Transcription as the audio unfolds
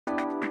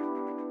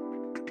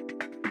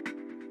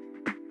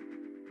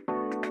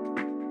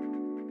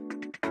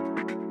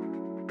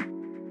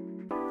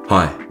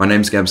Hi, my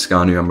name's Gab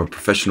Scanu. I'm a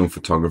professional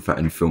photographer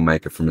and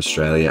filmmaker from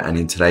Australia, and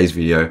in today's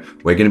video,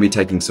 we're going to be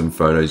taking some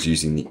photos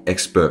using the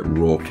Expert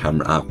RAW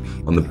camera app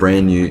on the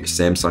brand new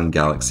Samsung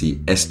Galaxy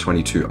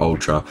S22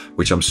 Ultra,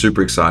 which I'm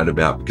super excited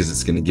about because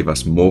it's going to give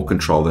us more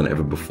control than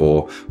ever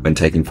before when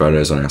taking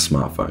photos on our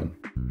smartphone.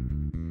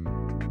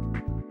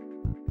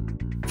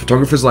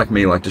 Photographers like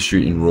me like to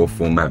shoot in RAW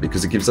format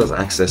because it gives us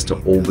access to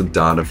all the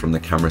data from the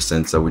camera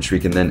sensor, which we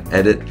can then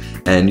edit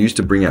and use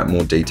to bring out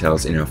more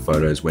details in our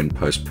photos when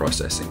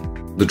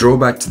post-processing. The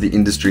drawback to the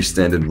industry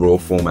standard RAW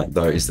format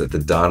though is that the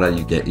data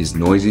you get is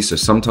noisy, so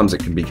sometimes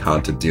it can be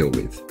hard to deal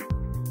with.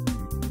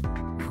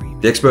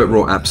 The Expert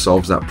RAW app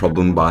solves that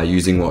problem by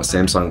using what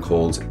Samsung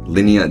calls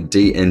linear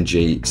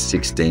DNG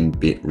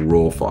 16-bit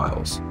RAW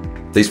files.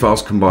 These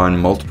files combine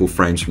multiple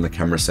frames from the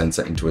camera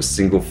sensor into a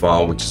single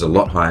file, which is a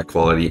lot higher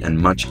quality and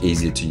much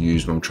easier to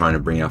use when trying to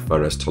bring our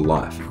photos to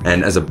life.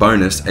 And as a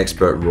bonus,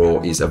 Expert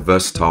RAW is a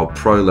versatile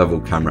pro-level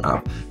camera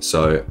app,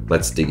 so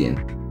let's dig in.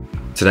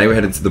 Today we're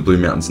headed to the Blue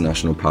Mountains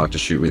National Park to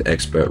shoot with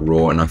Expert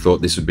RAW, and I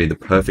thought this would be the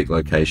perfect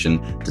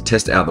location to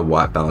test out the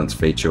white balance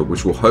feature,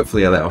 which will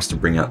hopefully allow us to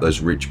bring out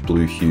those rich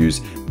blue hues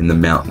in the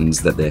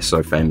mountains that they're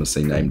so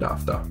famously named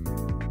after.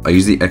 I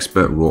use the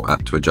Expert RAW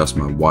app to adjust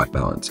my white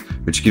balance,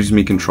 which gives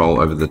me control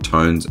over the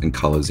tones and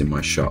colors in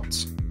my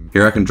shots.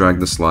 Here I can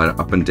drag the slider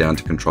up and down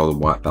to control the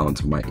white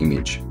balance of my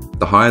image.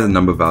 The higher the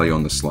number value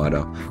on the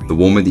slider, the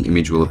warmer the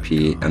image will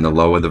appear, and the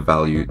lower the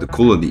value, the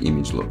cooler the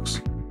image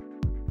looks.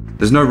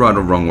 There's no right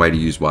or wrong way to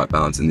use white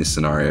balance in this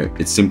scenario,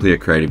 it's simply a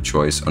creative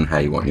choice on how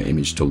you want your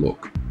image to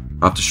look.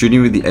 After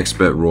shooting with the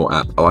Expert RAW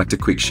app, I like to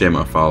quick share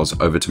my files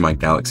over to my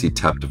Galaxy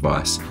Tab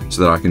device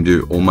so that I can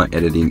do all my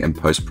editing and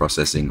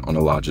post-processing on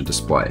a larger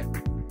display.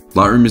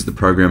 Lightroom is the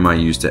program I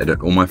use to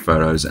edit all my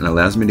photos and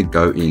allows me to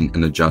go in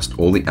and adjust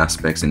all the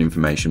aspects and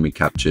information we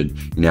captured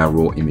in our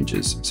RAW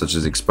images, such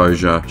as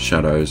exposure,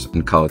 shadows,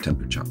 and color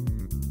temperature.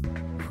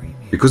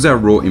 Because our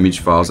RAW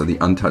image files are the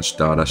untouched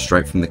data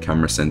straight from the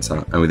camera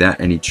sensor and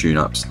without any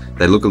tune-ups,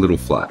 they look a little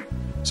flat.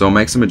 So I'll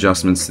make some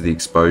adjustments to the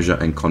exposure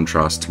and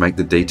contrast to make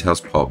the details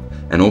pop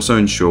and also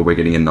ensure we're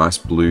getting a nice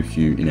blue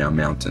hue in our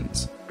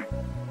mountains.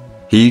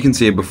 Here you can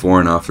see a before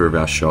and after of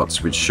our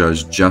shots, which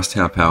shows just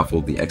how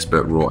powerful the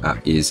Expert RAW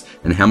app is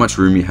and how much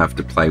room you have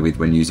to play with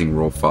when using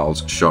RAW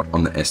files shot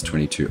on the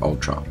S22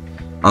 Ultra.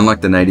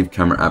 Unlike the native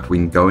camera app, we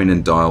can go in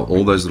and dial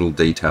all those little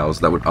details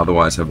that would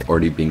otherwise have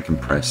already been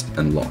compressed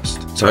and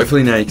lost. So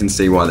hopefully now you can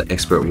see why the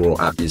Expert RAW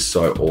app is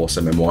so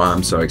awesome and why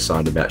I'm so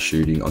excited about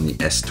shooting on the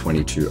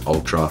S22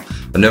 Ultra.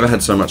 I've never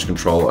had so much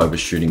control over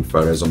shooting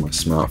photos on my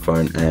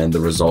smartphone, and the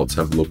results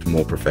have looked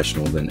more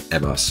professional than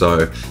ever.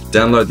 So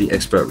download the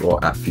Expert RAW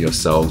app for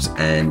yourselves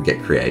and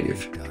get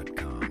creative.